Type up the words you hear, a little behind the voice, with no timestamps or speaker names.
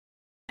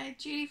Hey,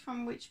 Judy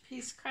from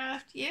Witchpeace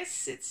Craft.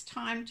 Yes, it's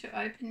time to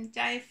open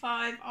day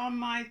 5 on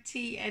my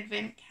tea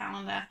advent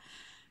calendar.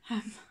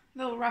 A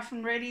little rough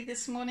and ready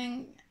this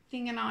morning.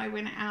 Thing and I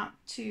went out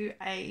to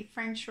a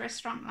French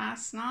restaurant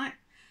last night.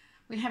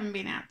 We haven't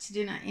been out to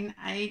dinner in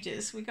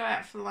ages. We go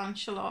out for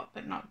lunch a lot,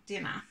 but not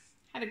dinner.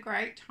 Had a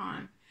great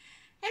time.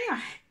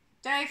 Anyway,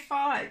 day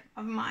 5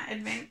 of my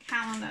advent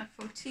calendar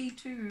for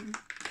T2.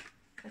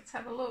 Let's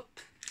have a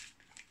look.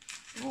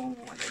 Oh,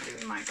 what do I do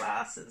with my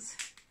glasses?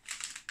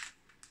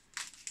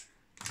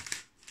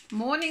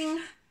 Morning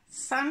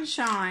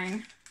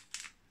sunshine,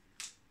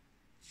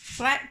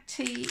 black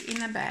tea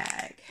in a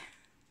bag.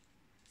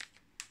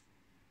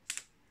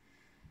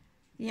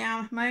 The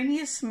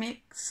harmonious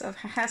mix of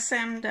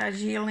Assam,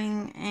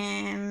 Darjeeling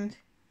and,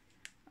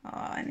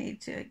 I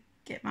need to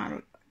get my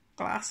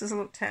glasses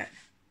looked at.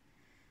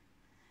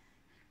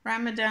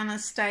 Ramadan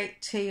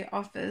Estate tea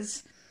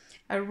offers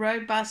a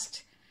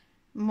robust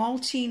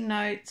malty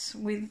notes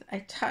with a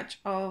touch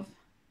of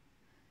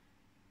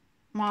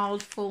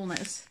mild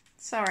fullness.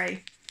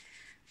 Sorry,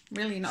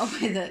 really not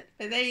with it,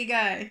 but there you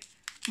go.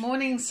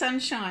 Morning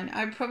sunshine.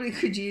 I probably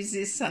could use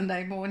this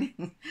Sunday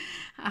morning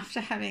after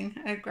having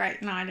a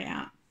great night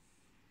out.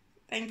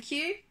 Thank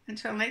you.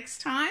 Until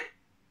next time,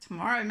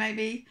 tomorrow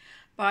maybe.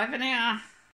 Bye for now.